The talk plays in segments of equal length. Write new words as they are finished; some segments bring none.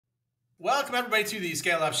Welcome, everybody, to the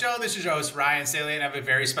Scale Up Show. This is your host, Ryan Staley, and I have a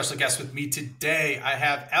very special guest with me today. I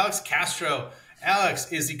have Alex Castro.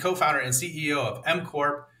 Alex is the co-founder and CEO of M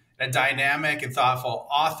Corp, a dynamic and thoughtful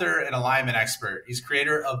author and alignment expert. He's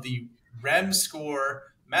creator of the REM score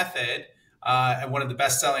method and one of the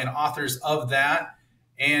best-selling authors of that.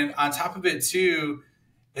 And on top of it, too,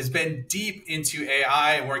 has been deep into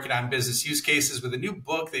AI and working on business use cases with a new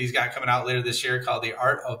book that he's got coming out later this year called The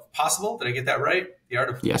Art of Possible. Did I get that right? The Art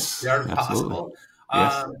of Possible,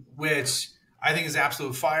 Yes. Which I think is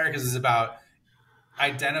absolute fire because it's about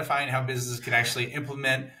identifying how businesses can actually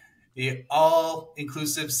implement the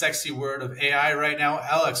all-inclusive, sexy word of AI right now.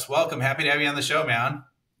 Alex, welcome. Happy to have you on the show, man.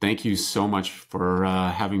 Thank you so much for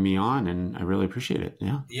having me on, and I really appreciate it.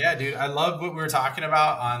 Yeah, dude. I love what we were talking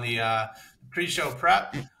about on the pre-show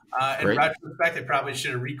prep. In retrospect, I probably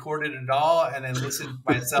should have recorded it all and then listened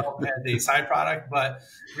myself as a side product, but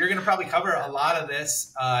we're going to probably cover a lot of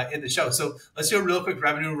this in the show. So let's do a real quick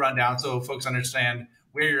revenue rundown so folks understand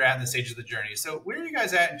where you're at in the stage of the journey. So where are you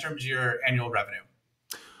guys at in terms of your annual revenue?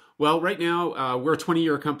 Well, right now, we're a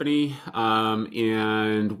 20-year company,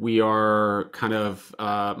 and we are kind of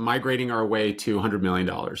migrating our way to $100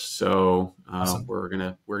 million. So awesome. we're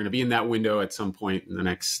gonna be in that window at some point in the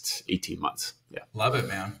next 18 months. Yeah, love it,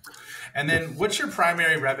 man. And then, what's your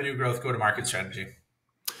primary revenue growth go-to-market strategy?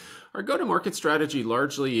 Our go-to-market strategy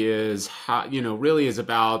largely is really is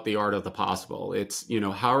about the art of the possible. It's,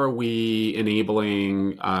 how are we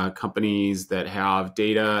enabling companies that have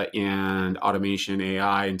data and automation,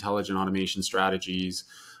 AI, intelligent automation strategies,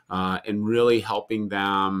 and really helping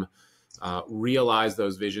them realize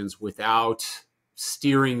those visions without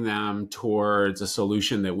steering them towards a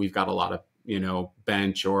solution that we've got a lot of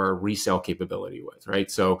bench or resale capability with, right?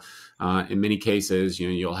 So in many cases,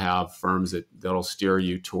 you'll have firms that'll steer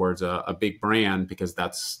you towards a big brand because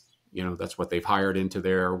that's what they've hired into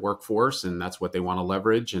their workforce and that's what they want to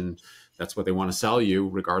leverage and that's what they want to sell you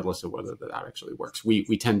regardless of whether that actually works.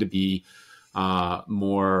 We tend to be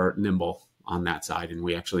more nimble on that side and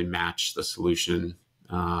we actually match the solution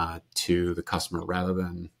to the customer rather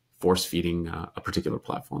than force feeding a particular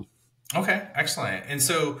platform. Okay, excellent. And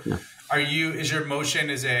so is your motion,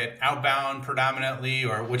 is it outbound predominantly,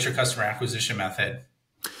 or what's your customer acquisition method?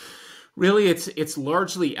 Really, it's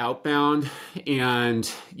largely outbound.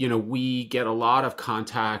 And, we get a lot of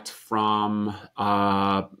contact from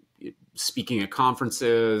speaking at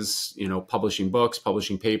conferences, publishing books,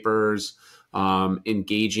 publishing papers,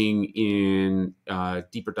 engaging in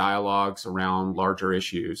deeper dialogues around larger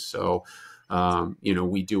issues. So,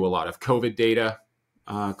 we do a lot of COVID data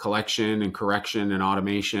collection and correction and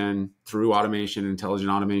automation through automation,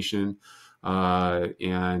 intelligent automation.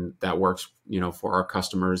 And that works, for our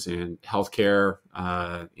customers in healthcare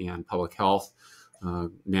and public health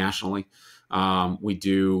nationally. We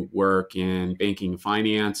do work in banking and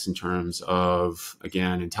finance in terms of,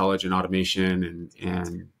 again, intelligent automation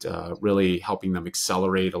and really helping them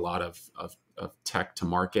accelerate a lot of tech to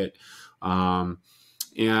market.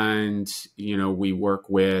 And, we work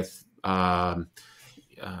with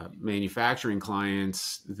manufacturing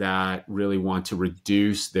clients that really want to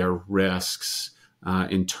reduce their risks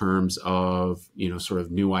in terms of, sort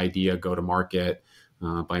of new idea go to market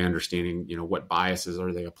by understanding, what biases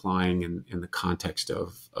are they applying in the context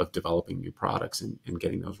of developing new products and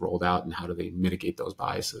getting those rolled out and how do they mitigate those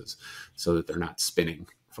biases so that they're not spinning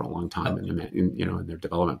for a long time in their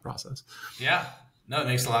development process. Yeah, no, it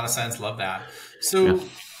makes a lot of sense. Love that. So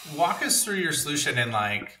walk us through your solution in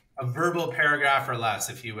like a verbal paragraph or less,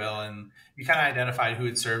 if you will, and you kind of identified who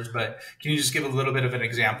it serves, but can you just give a little bit of an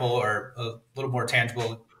example or a little more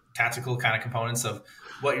tangible, tactical kind of components of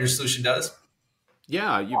what your solution does?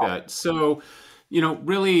 Yeah, you bet. So,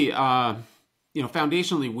 really,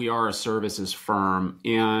 foundationally, we are a services firm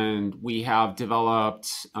and we have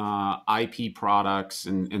developed IP products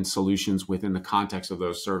and solutions within the context of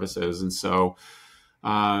those services. And so,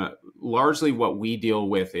 largely what we deal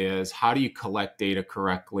with is how do you collect data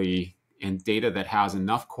correctly and data that has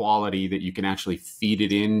enough quality that you can actually feed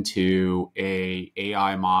it into a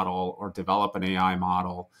AI model or develop an AI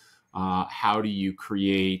model. How do you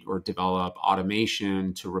create or develop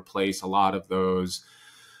automation to replace a lot of those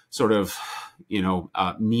sort of,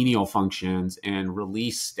 menial functions and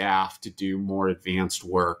release staff to do more advanced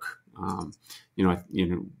work?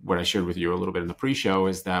 What I shared with you a little bit in the pre-show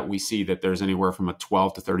is that we see that there's anywhere from a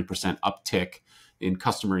 12 to 30% uptick in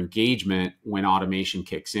customer engagement when automation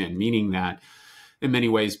kicks in, meaning that in many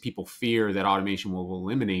ways, people fear that automation will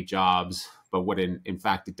eliminate jobs, but what in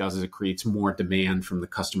fact it does is it creates more demand from the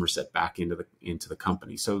customer set back into the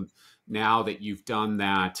company. So now that you've done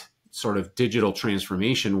that sort of digital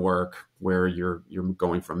transformation work, where you're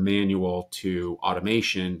going from manual to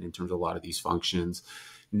automation in terms of a lot of these functions.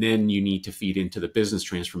 And then you need to feed into the business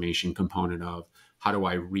transformation component of how do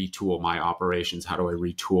I retool my operations? How do I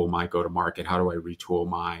retool my go-to-market? How do I retool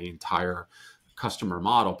my entire customer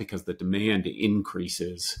model? Because the demand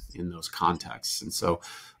increases in those contexts. And so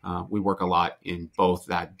we work a lot in both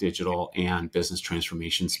that digital and business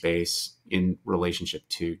transformation space in relationship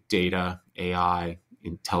to data, AI,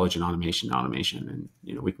 intelligent automation, and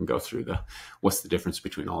we can go through what's the difference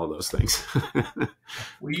between all of those things.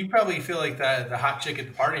 Well, you probably feel like the hot chick at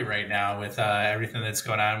the party right now with everything that's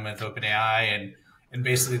going on with OpenAI and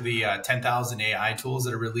basically the 10,000 AI tools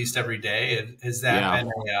that are released every day. Has that been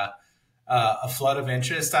a flood of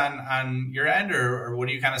interest on your end, or what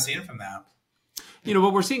are you kind of seeing from that?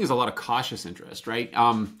 What we're seeing is a lot of cautious interest, right?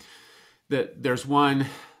 There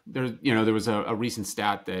was a recent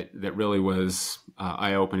stat that really was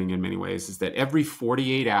eye-opening in many ways, is that every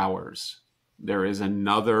 48 hours, there is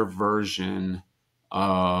another version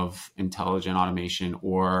of intelligent automation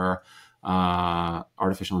or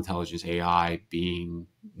artificial intelligence, AI, being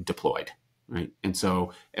deployed, right? And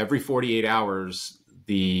so every 48 hours,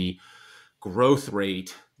 the growth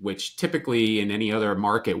rate, which typically in any other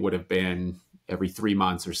market would have been every 3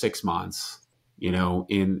 months or 6 months,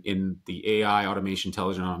 in the AI automation,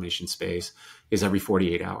 intelligent automation space, is every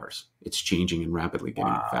 48 hours. It's changing and rapidly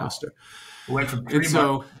getting faster. We went from 3 months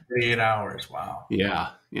to 48 hours. Wow.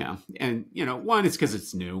 Yeah. And, one, it's because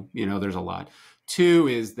it's new. There's a lot. Two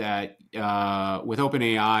is that with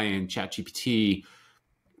OpenAI and ChatGPT,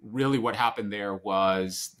 really what happened there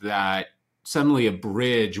was that suddenly a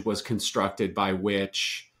bridge was constructed by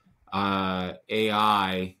which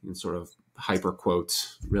AI, in sort of hyper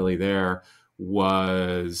quotes really there,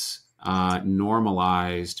 was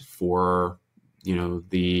normalized for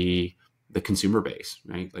the consumer base,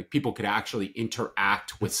 right? Like people could actually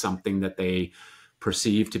interact with something that they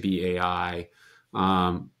perceive to be AI.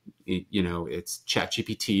 It's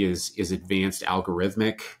ChatGPT is advanced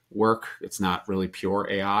algorithmic work. It's not really pure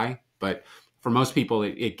AI, but for most people,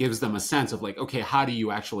 it gives them a sense of like, okay, how do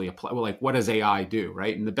you actually apply? Well, like, what does AI do,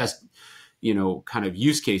 right? And the best, kind of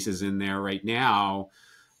use cases in there right now,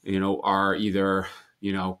 are either,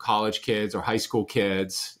 college kids or high school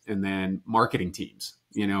kids, and then marketing teams,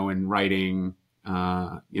 and writing,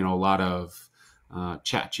 a lot of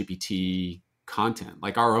ChatGPT content.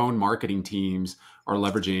 Like our own marketing teams are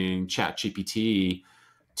leveraging ChatGPT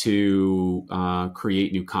to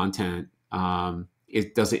create new content.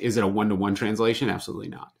 Is it a one-to-one translation? Absolutely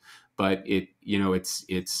not. But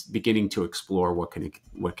it's beginning to explore what can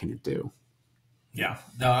it do. Yeah,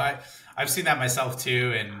 no, I've seen that myself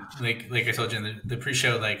too, and like I told you in the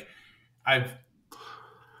pre-show, like I've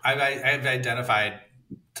identified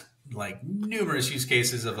like numerous use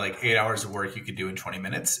cases of like 8 hours of work you could do in 20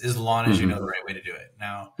 minutes, as long as you know the right way to do it.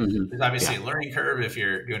 Now, there's obviously a learning curve if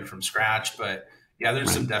you're doing it from scratch, but yeah,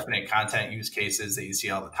 there's some definite content use cases that you see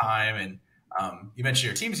all the time. And you mentioned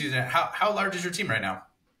your team's using it. How large is your team right now?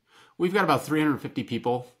 We've got about 350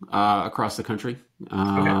 people across the country.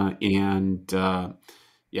 And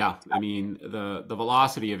I mean, the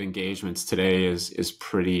velocity of engagements today is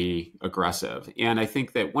pretty aggressive. And I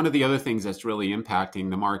think that one of the other things that's really impacting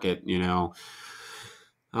the market,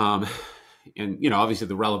 obviously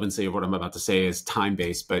the relevancy of what I'm about to say is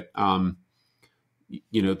time-based, but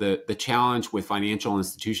the challenge with financial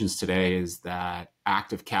institutions today is that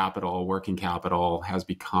active capital, working capital, has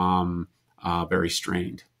become very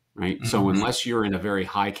strained. Right. Mm-hmm. So unless you're in a very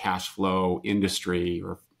high cash flow industry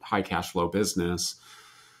or high cash flow business,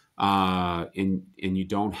 and you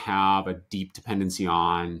don't have a deep dependency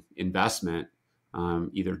on investment,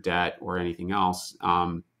 either debt or anything else,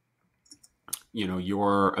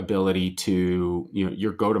 your ability to,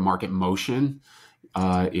 your go-to-market motion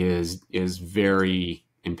is very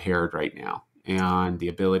impaired right now, and the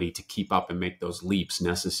ability to keep up and make those leaps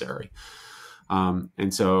necessary.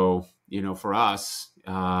 And so, for us,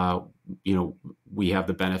 we have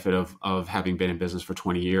the benefit of having been in business for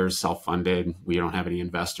 20 years, self-funded. We don't have any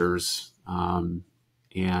investors, and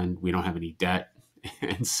we don't have any debt.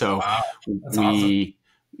 And so we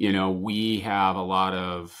have a lot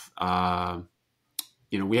of,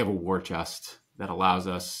 we have a war chest that allows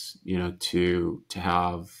us, to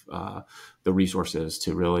have the resources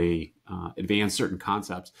to really advance certain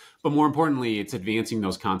concepts. But more importantly, it's advancing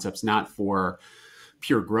those concepts not for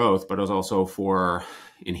pure growth, but also for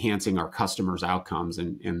enhancing our customers' outcomes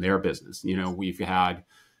in their business. We've had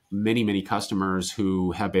many, many customers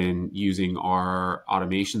who have been using our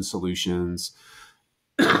automation solutions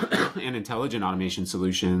and intelligent automation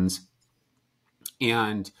solutions,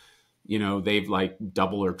 and they've like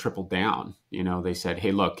doubled or tripled down. They said,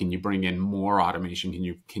 hey, look, can you bring in more automation?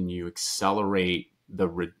 Can you accelerate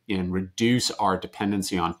and reduce our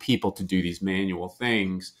dependency on people to do these manual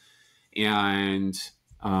things? And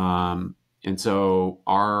so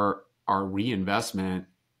our reinvestment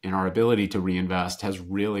and our ability to reinvest has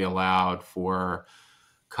really allowed for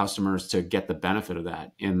customers to get the benefit of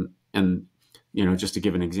that. And just to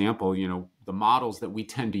give an example, the models that we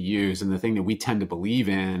tend to use and the thing that we tend to believe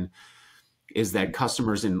in is that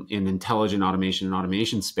customers in intelligent automation and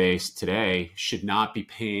automation space today should not be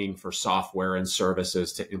paying for software and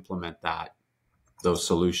services to implement those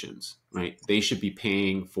solutions, right? They should be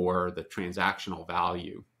paying for the transactional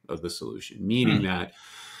value of the solution, meaning that,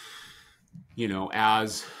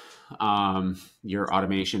 as your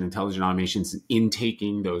intelligent automation's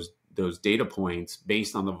intaking those data points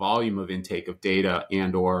based on the volume of intake of data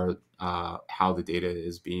and or how the data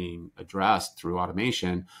is being addressed through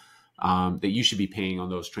automation, that you should be paying on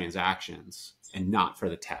those transactions and not for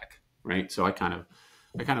the tech, right? So I kind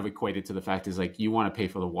of equate it to the fact is like, you want to pay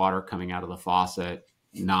for the water coming out of the faucet,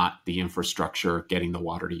 not the infrastructure getting the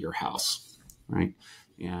water to your house, right?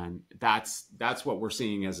 And that's what we're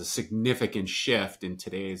seeing as a significant shift in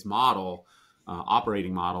today's model,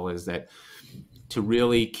 operating model, is that to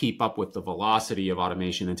really keep up with the velocity of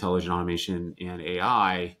automation, intelligent automation, and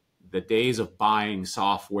AI, the days of buying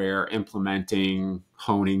software, implementing,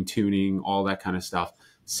 honing, tuning, all that kind of stuff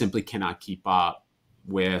simply cannot keep up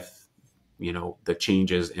with, the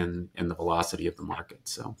changes in the velocity of the market.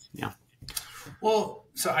 So, yeah. Well,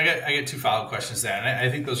 so I get two follow-up questions there, and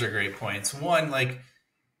I think those are great points. One, like,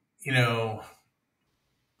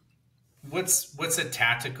 what's a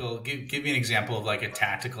tactical, give me an example of like a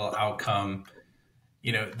tactical outcome,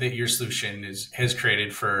 that your solution has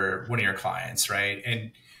created for one of your clients, right?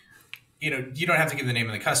 And, you don't have to give the name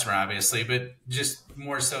of the customer, obviously, but just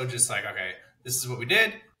more so just like, okay, this is what we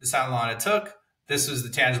did. This is how long it took. This was the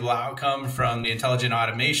tangible outcome from the intelligent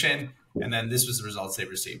automation. And then this was the results they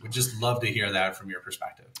received. Would just love to hear that from your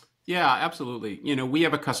perspective. Yeah, absolutely. We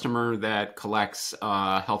have a customer that collects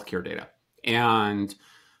healthcare data, and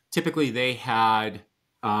typically they had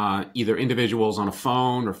either individuals on a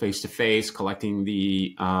phone or face to face collecting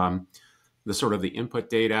the sort of the input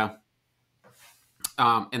data,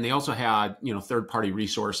 and they also had third party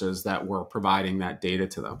resources that were providing that data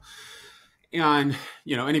to them. And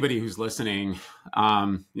anybody who's listening,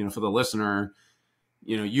 for the listener,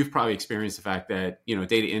 you've probably experienced the fact that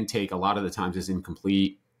data intake a lot of the times is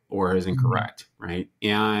incomplete or is incorrect, right?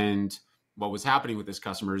 And what was happening with this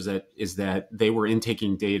customer is that they were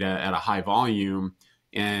intaking data at a high volume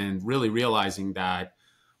and really realizing that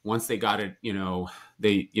once they got it,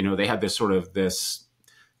 they had this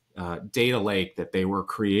data lake that they were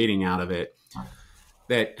creating out of it,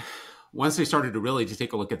 that once they started to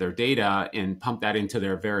take a look at their data and pump that into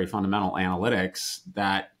their very fundamental analytics,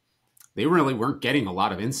 that they really weren't getting a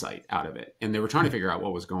lot of insight out of it. And they were trying to figure out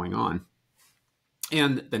what was going on.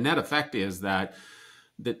 And the net effect is that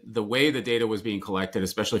the way the data was being collected,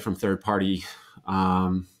 especially from third-party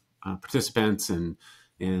participants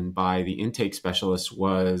and by the intake specialists,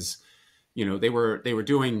 was, they were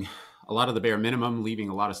doing a lot of the bare minimum, leaving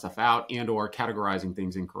a lot of stuff out, and or categorizing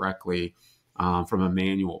things incorrectly from a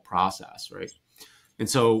manual process, right? And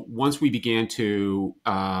so once we began to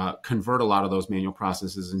convert a lot of those manual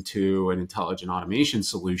processes into an intelligent automation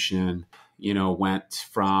solution, went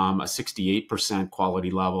from a 68% quality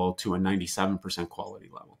level to a 97% quality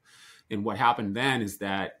level. And what happened then is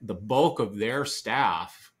that the bulk of their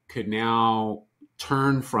staff could now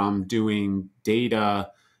turn from doing data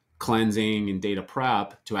cleansing and data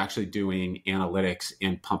prep to actually doing analytics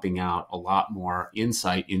and pumping out a lot more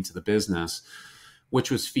insight into the business, which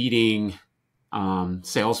was feeding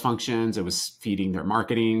sales functions. It was feeding their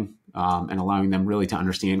marketing and allowing them really to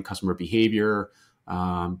understand customer behavior.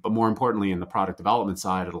 But more importantly, in the product development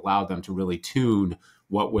side, it allowed them to really tune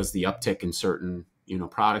what was the uptick in certain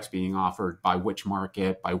products being offered by which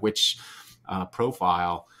market, by which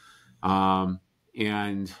profile.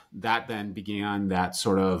 And that then began that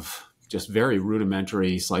sort of just very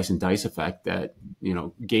rudimentary slice and dice effect that,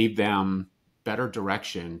 gave them better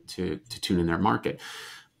direction to tune in their market.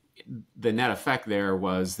 The net effect there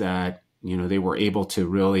was that, they were able to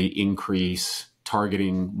really increase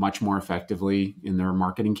targeting much more effectively in their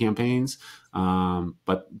marketing campaigns.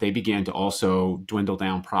 But they began to also dwindle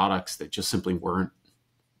down products that just simply weren't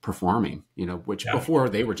performing, which before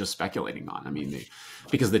they were just speculating on. I mean,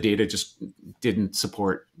 because the data just didn't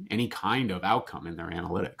support any kind of outcome in their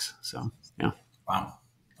analytics. So, yeah. Wow.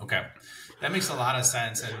 Okay. That makes a lot of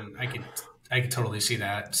sense. And I could totally see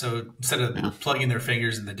that. So instead of Yeah. plugging their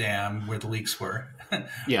fingers in the dam where the leaks were,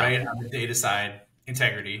 Yeah. right, on the data side,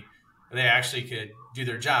 integrity, they actually could do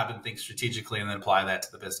their job and think strategically and then apply that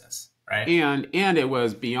to the business, right? And it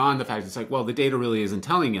was beyond the fact it's like, well, the data really isn't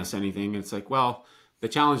telling us anything. It's like, well, the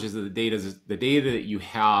challenge is that the data that you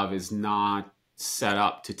have is not set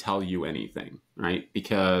up to tell you anything, right?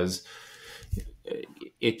 Because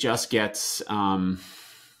it just gets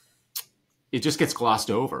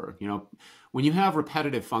glossed over. When you have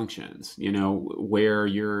repetitive functions, where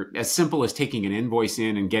you're as simple as taking an invoice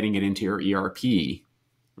in and getting it into your ERP,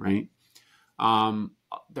 right?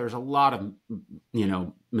 There's a lot of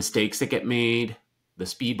mistakes that get made, the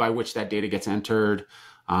speed by which that data gets entered,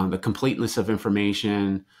 the completeness of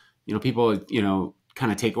information. People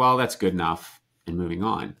kind of take, well, that's good enough, and moving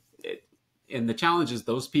on. And the challenge is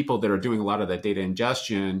those people that are doing a lot of that data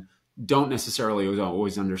ingestion don't necessarily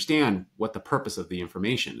always understand what the purpose of the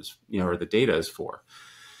information is, or the data is for.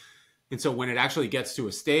 And so when it actually gets to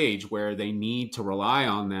a stage where they need to rely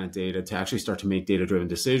on that data to actually start to make data-driven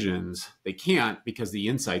decisions, they can't, because the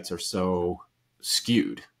insights are so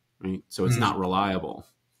skewed, right? So it's not reliable.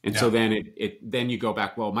 And so then then you go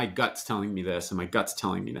back, well, my gut's telling me this and my gut's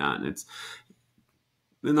telling me that. And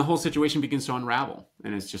then the whole situation begins to unravel.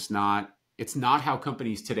 And it's not how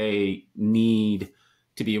companies today need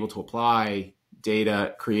to be able to apply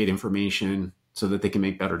data, create information, so that they can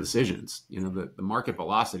make better decisions. The market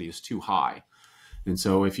velocity is too high. And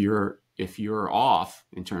so if you're off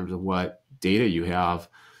in terms of what data you have,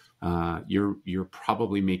 you're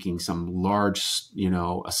probably making some large,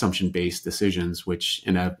 assumption-based decisions, which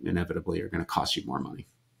inevitably are going to cost you more money.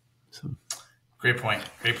 So, Great point,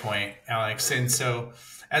 Alex. And so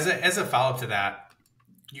as a follow-up to that,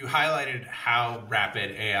 you highlighted how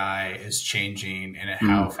rapid AI is changing and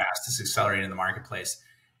how fast it's accelerating in the marketplace.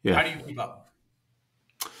 Yeah. How do you keep up?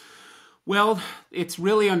 Well, it's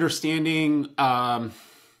really understanding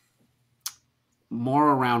more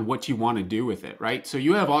around what you want to do with it, right? So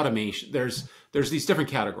you have automation. There's these different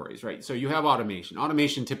categories, right? So you have automation.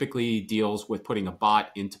 Automation typically deals with putting a bot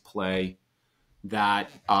into play that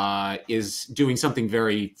is doing something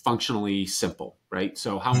very functionally simple, right?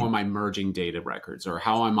 So how am I merging data records, or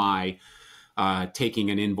how am I taking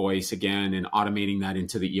an invoice again and automating that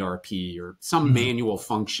into the ERP, or some manual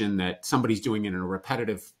function that somebody's doing in a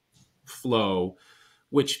repetitive flow,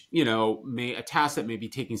 which, a task that may be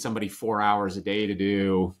taking somebody 4 hours a day to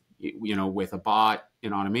do, with a bot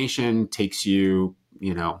in automation takes you,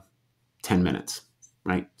 10 minutes,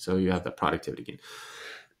 right? So you have that productivity gain.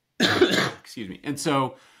 Excuse me. And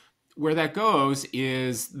so where that goes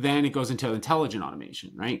is then it goes into intelligent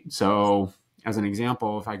automation, right? So as an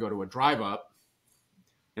example, if I go to a drive up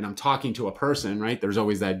and I'm talking to a person, right, there's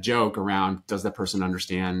always that joke around, does that person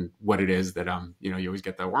understand what it is that you always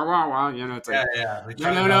get the wah, wah, wah, it's like, Like,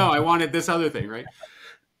 no, I wanted this other thing, right?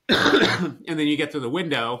 And then you get to the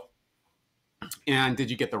window, and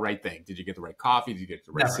did you get the right thing? Did you get the right coffee? Did you get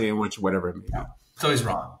the right sandwich? Whatever it may be. It's always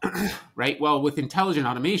wrong. Right? Well, with intelligent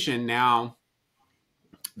automation now,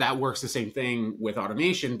 that works the same thing with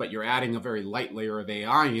automation, but you're adding a very light layer of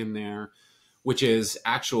AI in there, which is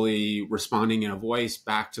actually responding in a voice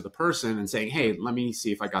back to the person and saying, hey, let me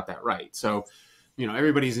see if I got that right. So,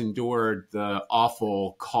 everybody's endured the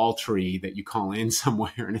awful call tree that you call in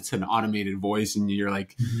somewhere and it's an automated voice, and you're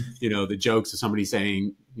like, the jokes of somebody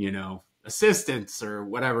saying, assistance or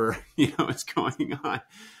whatever, is going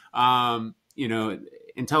on.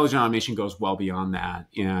 Intelligent automation goes well beyond that.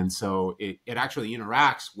 And so it actually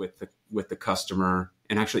interacts with the customer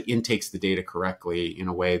and actually intakes the data correctly in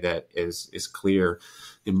a way that is clear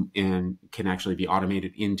and can actually be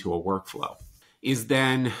automated into a workflow. Is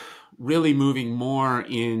then really moving more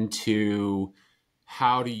into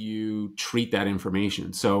how do you treat that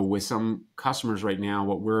information. So with some customers right now,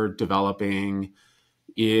 what we're developing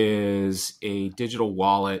is a digital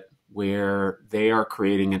wallet where they are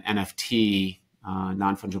creating an NFT,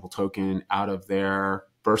 non-fungible token, out of their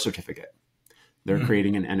birth certificate. They're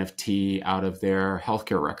creating an NFT out of their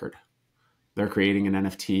healthcare record. They're creating an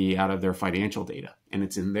NFT out of their financial data, and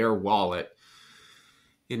it's in their wallet.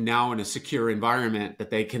 And now in a secure environment that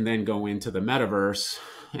they can then go into the metaverse,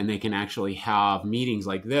 and they can actually have meetings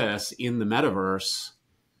like this in the metaverse,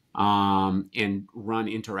 and run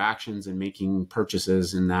interactions and making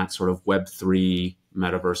purchases in that sort of Web3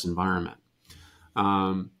 metaverse environment.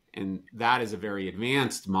 And that is a very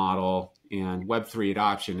advanced model, and Web3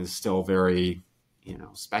 adoption is still very,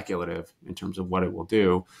 speculative in terms of what it will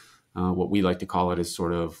do. What we like to call it is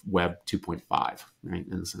sort of Web 2.5, right?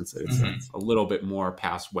 In the sense that it's a little bit more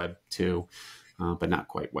past Web 2, but not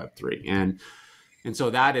quite Web 3. And so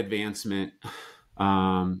that advancement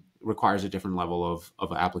requires a different level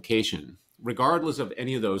of application. Regardless of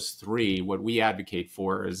any of those three, what we advocate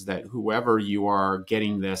for is that whoever you are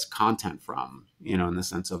getting this content from, in the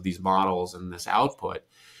sense of these models and this output,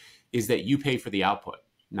 is that you pay for the output,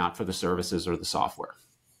 not for the services or the software.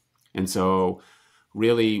 And so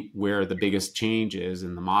really where the biggest change is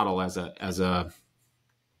in the model as a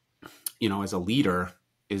leader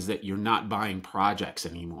is that you're not buying projects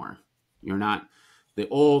anymore. You're not the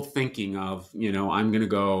old thinking of, I'm going to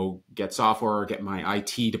go get software or get my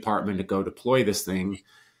IT department to go deploy this thing.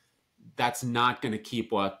 That's not going to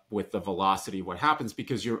keep up with the velocity of what happens,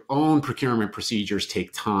 because your own procurement procedures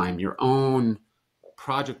take time. Your own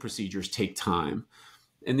project procedures take time.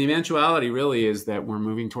 And the eventuality really is that we're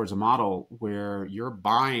moving towards a model where you're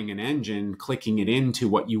buying an engine, clicking it into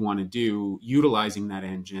what you want to do, utilizing that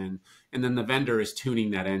engine, and then the vendor is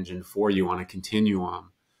tuning that engine for you on a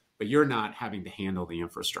continuum, but you're not having to handle the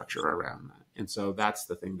infrastructure around that. And so that's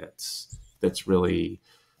the thing that's really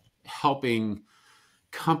helping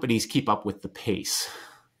companies keep up with the pace,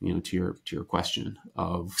 to your question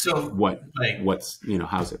of what's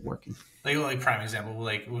how's it working? Like prime example,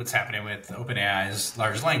 like what's happening with OpenAI's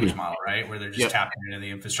large language model, right? Where they're just tapping into the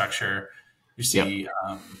infrastructure. You see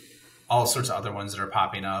all sorts of other ones that are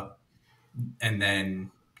popping up. And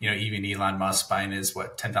then, even Elon Musk buying his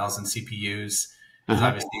 10,000 CPUs is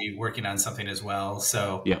obviously working on something as well.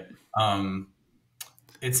 So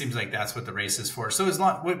it seems like that's what the race is for. So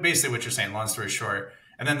basically what you're saying, long story short,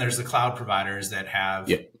 and then there's the cloud providers that have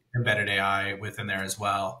embedded AI within there as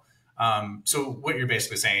well. So what you're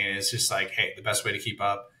basically saying is just like, hey, the best way to keep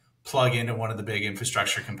up, plug into one of the big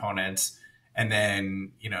infrastructure components, and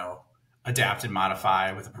then, adapt and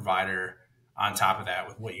modify with a provider on top of that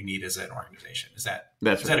with what you need as an organization. Is that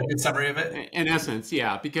a good summary of it? In essence,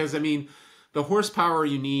 yeah. Because the horsepower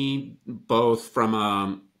you need both from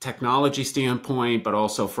a technology standpoint, but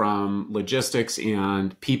also from logistics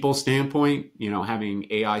and people standpoint, having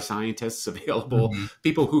AI scientists available,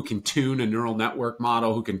 people who can tune a neural network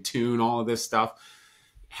model, who can tune all of this stuff,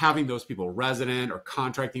 having those people resident or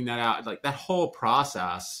contracting that out, like that whole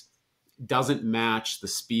process doesn't match the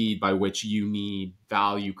speed by which you need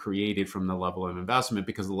value created from the level of investment,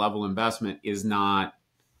 because the level of investment is not,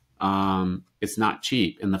 it's not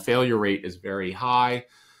cheap, and the failure rate is very high.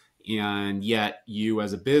 And yet you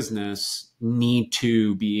as a business need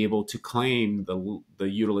to be able to claim the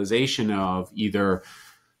utilization of either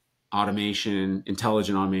automation,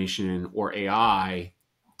 intelligent automation, or AI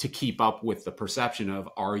to keep up with the perception of,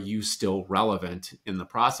 are you still relevant in the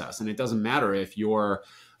process? And it doesn't matter if you're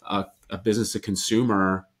a business to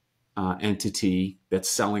consumer entity that's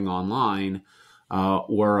selling online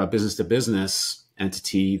or a business to business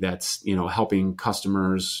entity that's, helping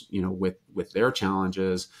customers, with their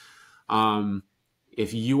challenges.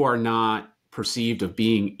 If you are not perceived of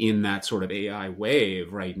being in that sort of AI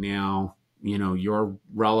wave right now, your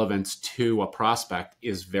relevance to a prospect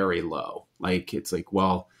is very low. Like, it's like,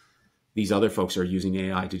 well, these other folks are using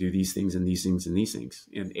AI to do these things and these things and these things.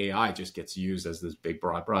 And AI just gets used as this big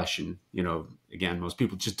broad brush. And, again, most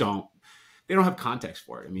people just don't have context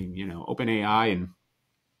for it. I mean, OpenAI and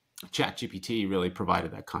ChatGPT really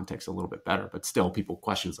provided that context a little bit better, but still people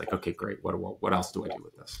questions like, okay, great. What else do I do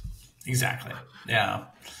with this? Exactly. Yeah,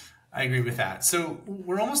 I agree with that. So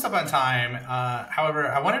we're almost up on time.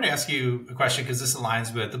 However, I wanted to ask you a question, because this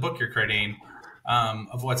aligns with the book you're creating,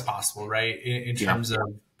 of what's possible, right? In terms of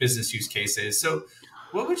business use cases. So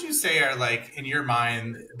what would you say are, like, in your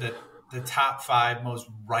mind, the top 5 most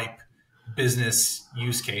ripe business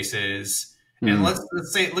use cases? And let's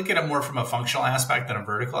say, look at it more from a functional aspect than a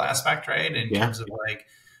vertical aspect, right? In terms of like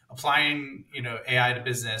applying, AI to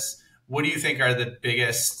business, what do you think are the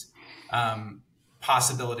biggest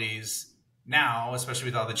possibilities now, especially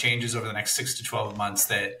with all the changes over the next 6 to 12 months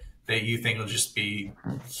that you think will just be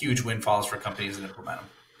huge windfalls for companies that implement them?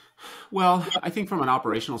 Well, I think from an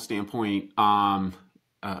operational standpoint,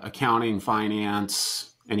 accounting,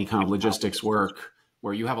 finance, any kind of logistics work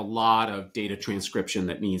where you have a lot of data transcription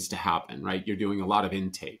that needs to happen, right? You're doing a lot of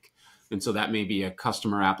intake. And so that may be a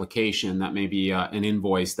customer application, that may be an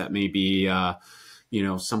invoice, that may be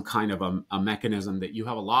some kind of a mechanism that you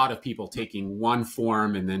have a lot of people taking one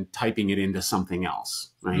form and then typing it into something else,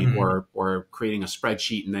 right? Or creating a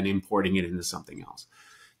spreadsheet and then importing it into something else.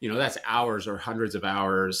 That's hours or hundreds of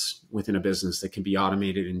hours within a business that can be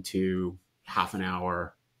automated into half an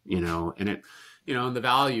hour, and it, and the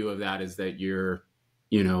value of that is that you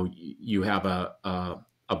have a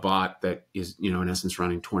bot that is, in essence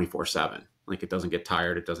running 24/7. Like it doesn't get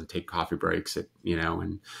tired. It doesn't take coffee breaks. And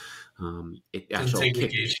it Doesn't actually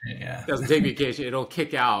take vacation. Yeah. doesn't take vacation. It'll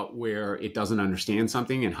kick out where it doesn't understand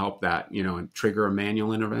something and help that, and trigger a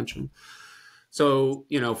manual intervention. So,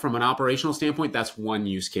 from an operational standpoint, that's one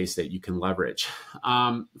use case that you can leverage.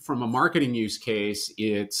 From a marketing use case,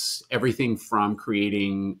 it's everything from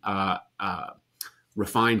creating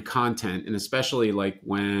refined content, and especially like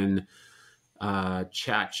when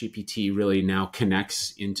Chat GPT really now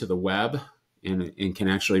connects into the web and can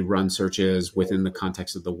actually run searches within the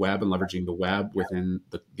context of the web and leveraging the web within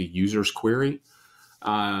the user's query.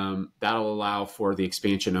 That'll allow for the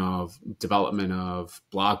expansion of development of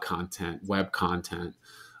blog content, web content,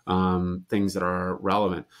 things that are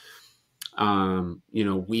relevant.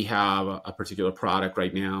 We have a particular product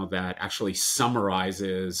right now that actually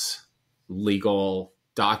summarizes legal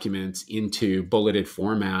documents into bulleted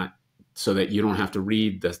format so that you don't have to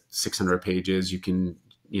read the 600 pages. You can,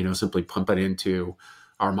 simply pump it into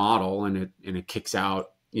our model and it kicks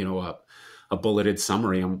out, a bulleted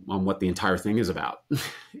summary on what the entire thing is about.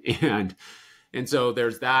 and so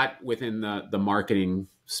there's that within the marketing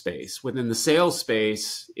space. Within the sales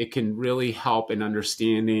space, it can really help in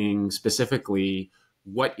understanding specifically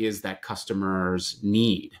what is that customer's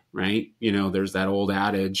need, right? There's that old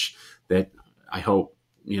adage that I hope,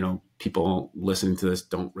 people listening to this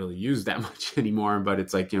don't really use that much anymore, but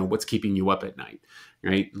it's like, what's keeping you up at night,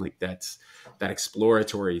 right? Like that's that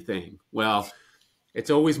exploratory thing. Well, it's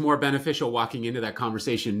always more beneficial walking into that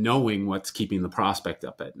conversation knowing what's keeping the prospect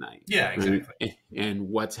up at night. Yeah, exactly. Right? And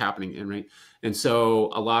what's happening. And so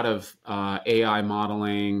a lot of AI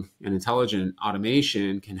modeling and intelligent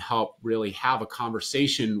automation can help really have a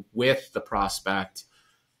conversation with the prospect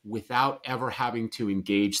without ever having to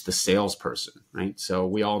engage the salesperson, right? So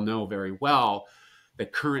we all know very well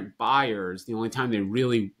that current buyers, the only time they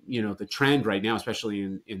really, the trend right now,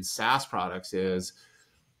 especially in SaaS products, is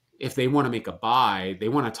if they want to make a buy, they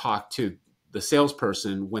want to talk to the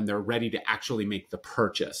salesperson when they're ready to actually make the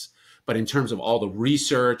purchase. But in terms of all the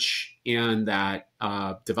research and that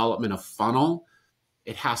development of funnel,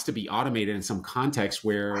 it has to be automated in some context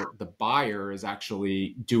where the buyer is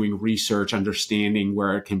actually doing research, understanding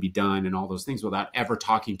where it can be done and all those things without ever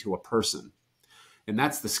talking to a person. And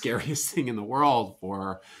that's the scariest thing in the world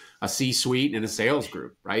for a C-suite and a sales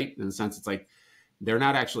group, right? In the sense, it's like, they're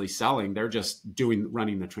not actually selling, they're just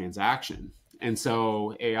running the transaction. And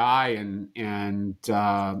so AI and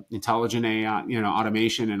intelligent AI,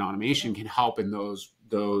 automation can help in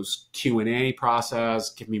those Q&A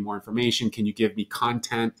process. Give me more information. Can you give me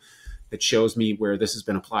content that shows me where this has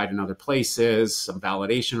been applied in other places, some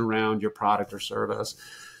validation around your product or service?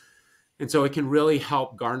 And so it can really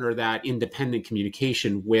help garner that independent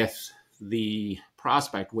communication with the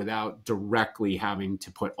prospect without directly having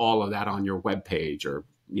to put all of that on your webpage or,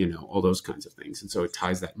 all those kinds of things. And so it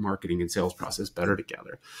ties that marketing and sales process better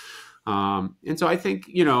together. And so I think,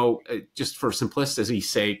 just for simplicity's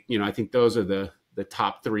sake, I think those are the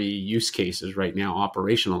top three use cases right now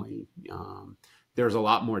operationally. There's a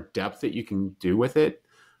lot more depth that you can do with it.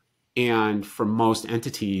 And for most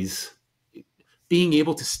entities, being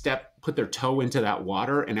able to put their toe into that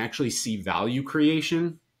water and actually see value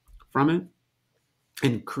creation from it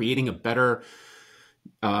and creating a better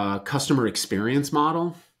customer experience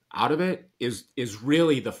model out of it is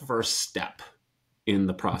really the first step in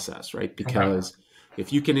the process, right? Because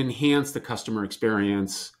if you can enhance the customer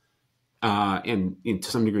experience and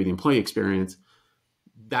to some degree the employee experience,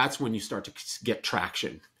 that's when you start to get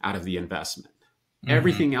traction out of the investment. Mm-hmm.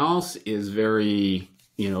 Everything else is very,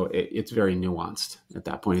 it's very nuanced at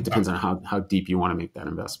that point. It depends on how deep you want to make that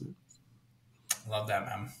investment. Love that,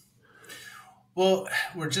 man. Well,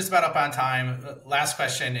 we're just about up on time. Last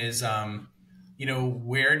question is,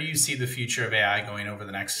 where do you see the future of AI going over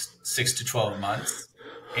the next 6 to 12 months?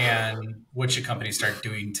 And what should companies start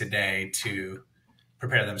doing today to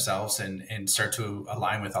prepare themselves and start to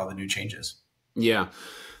align with all the new changes? Yeah.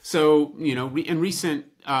 So, in recent,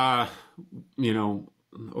 over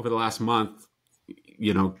the last month,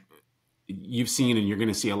 you've seen and you're going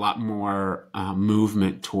to see a lot more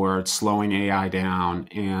movement towards slowing AI down.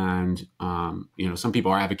 And, some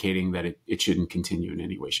people are advocating that it shouldn't continue in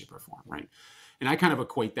any way, shape, or form. Right. And I kind of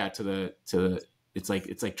equate that to it's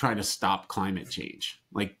like trying to stop climate change.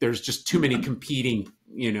 Like there's just too many competing,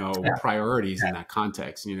 priorities in that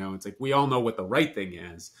context. It's like, we all know what the right thing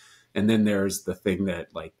is. And then there's the thing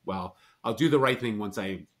that like, well, I'll do the right thing once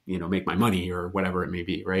I, make my money or whatever it may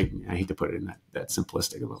be. Right. I hate to put it in that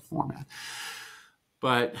simplistic of a format,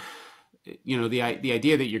 but the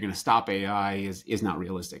idea that you're going to stop AI is not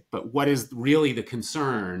realistic. But what is really the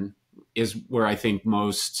concern is where I think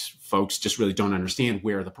most folks just really don't understand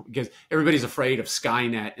because everybody's afraid of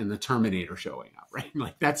Skynet and the Terminator showing up, right?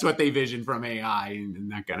 Like that's what they vision from AI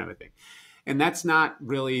and that kind of a thing. And that's not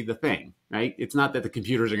really the thing, right? It's not that the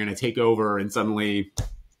computers are going to take over and suddenly,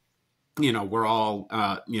 we're all,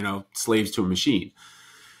 slaves to a machine.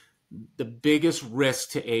 The biggest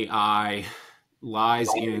risk to AI lies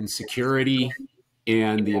in security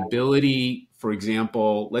and the ability, for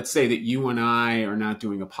example, let's say that you and I are not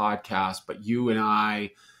doing a podcast, but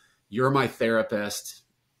you're my therapist,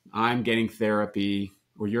 I'm getting therapy,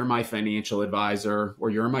 or you're my financial advisor, or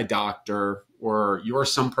you're my doctor, or you're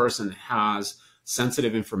some person that has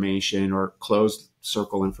sensitive information or closed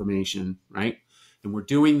circle information, right? And we're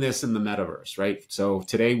doing this in the metaverse, right? So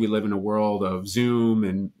today we live in a world of Zoom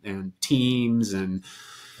and Teams and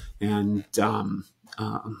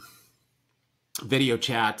video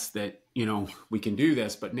chats that, we can do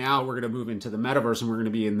this, but now we're going to move into the metaverse and we're going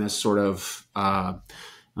to be in this sort of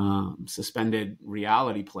suspended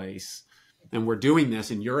reality place. And we're doing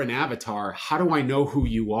this and you're an avatar. How do I know who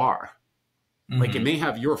you are? Mm-hmm. Like it may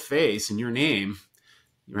have your face and your name,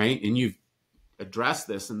 right? And you've addressed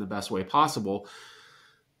this in the best way possible.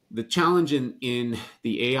 The challenge in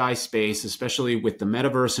the AI space, especially with the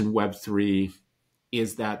metaverse and Web3,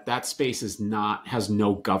 is that space has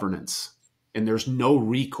no governance and there's no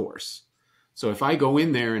recourse. So if I go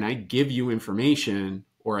in there and I give you information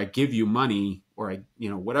or I give you money or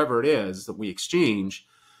whatever it is that we exchange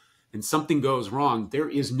and something goes wrong, there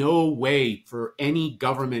is no way for any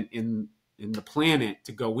government in the planet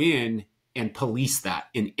to go in and police that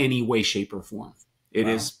in any way, shape, or form. It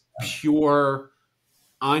is pure,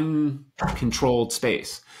 uncontrolled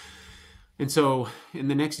space. And so in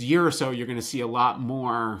the next year or so, you're going to see a lot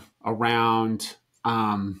more around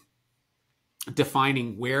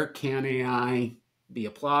defining where can AI be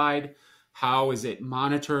applied, how is it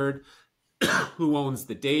monitored, who owns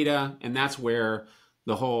the data, and that's where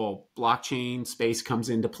the whole blockchain space comes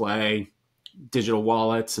into play, digital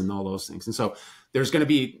wallets and all those things. And so there's going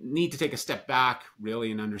to need to take a step back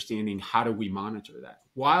really in understanding how do we monitor that.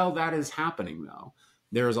 While that is happening though,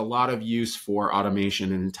 there is a lot of use for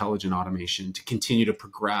automation and intelligent automation to continue to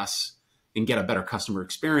progress and get a better customer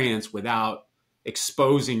experience without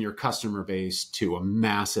exposing your customer base to a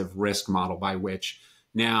massive risk model by which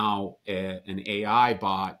now an AI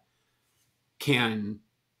bot can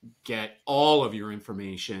get all of your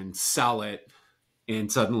information, sell it,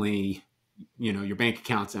 and suddenly, your bank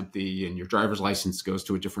account's empty and your driver's license goes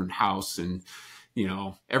to a different house and,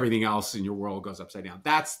 everything else in your world goes upside down.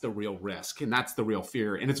 That's the real risk. And that's the real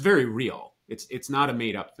fear. And it's very real. It's not a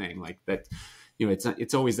made up thing like that.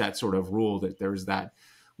 It's always that sort of rule that there's that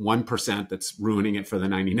 1% that's ruining it for the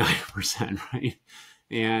 99%, right?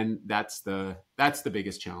 And that's the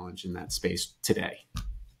biggest challenge in that space today.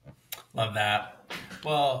 Love that.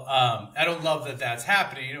 Well, I don't love that that's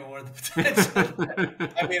happening or the potential.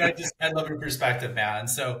 I mean, I love your perspective, man.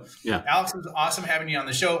 So yeah. Alex, it was awesome having you on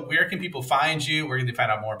the show. Where can people find you? Where can they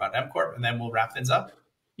find out more about M Corp? And then we'll wrap things up.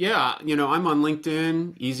 Yeah, I'm on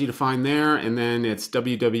LinkedIn, easy to find there. And then it's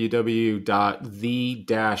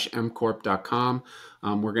www.the-mcorp.com.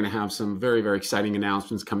 We're going to have some very, very exciting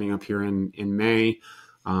announcements coming up here in May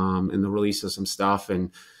and the release of some stuff.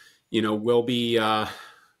 And, we'll be, as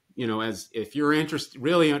if you're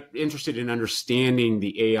really interested in understanding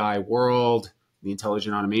the AI world, the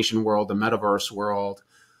intelligent automation world, the metaverse world,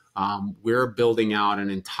 we're building out an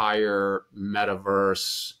entire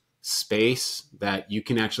metaverse space that you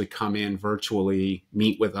can actually come in virtually,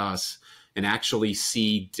 meet with us, and actually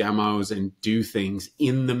see demos and do things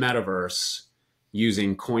in the metaverse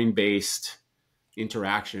using coin-based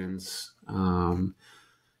interactions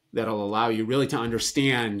that'll allow you really to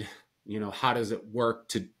understand, how does it work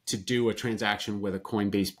to do a transaction with a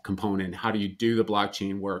coin-based component? How do you do the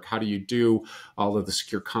blockchain work? How do you do all of the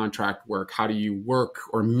secure contract work? How do you work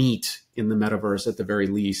or meet in the metaverse at the very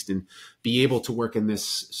least and be able to work in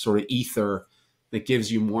this sort of ether that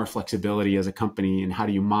gives you more flexibility as a company, and how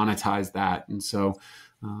do you monetize that? And so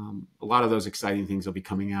a lot of those exciting things will be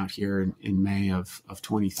coming out here in May of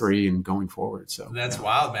 23 and going forward. So that's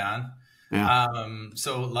wild, man. Yeah.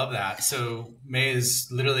 So love that. So May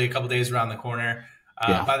is literally a couple days around the corner.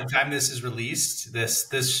 By the time this is released,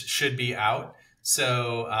 this should be out.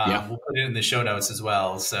 So we'll put it in the show notes as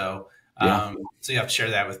well. So so you have to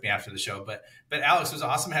share that with me after the show. But Alex, it was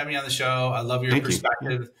awesome having you on the show. I love your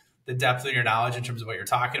perspective, the depth of your knowledge in terms of what you're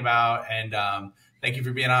talking about, and thank you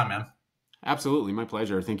for being on, man. Absolutely, my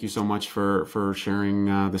pleasure. Thank you so much for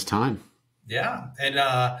sharing this time. Yeah,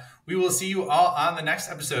 and we will see you all on the next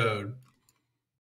episode.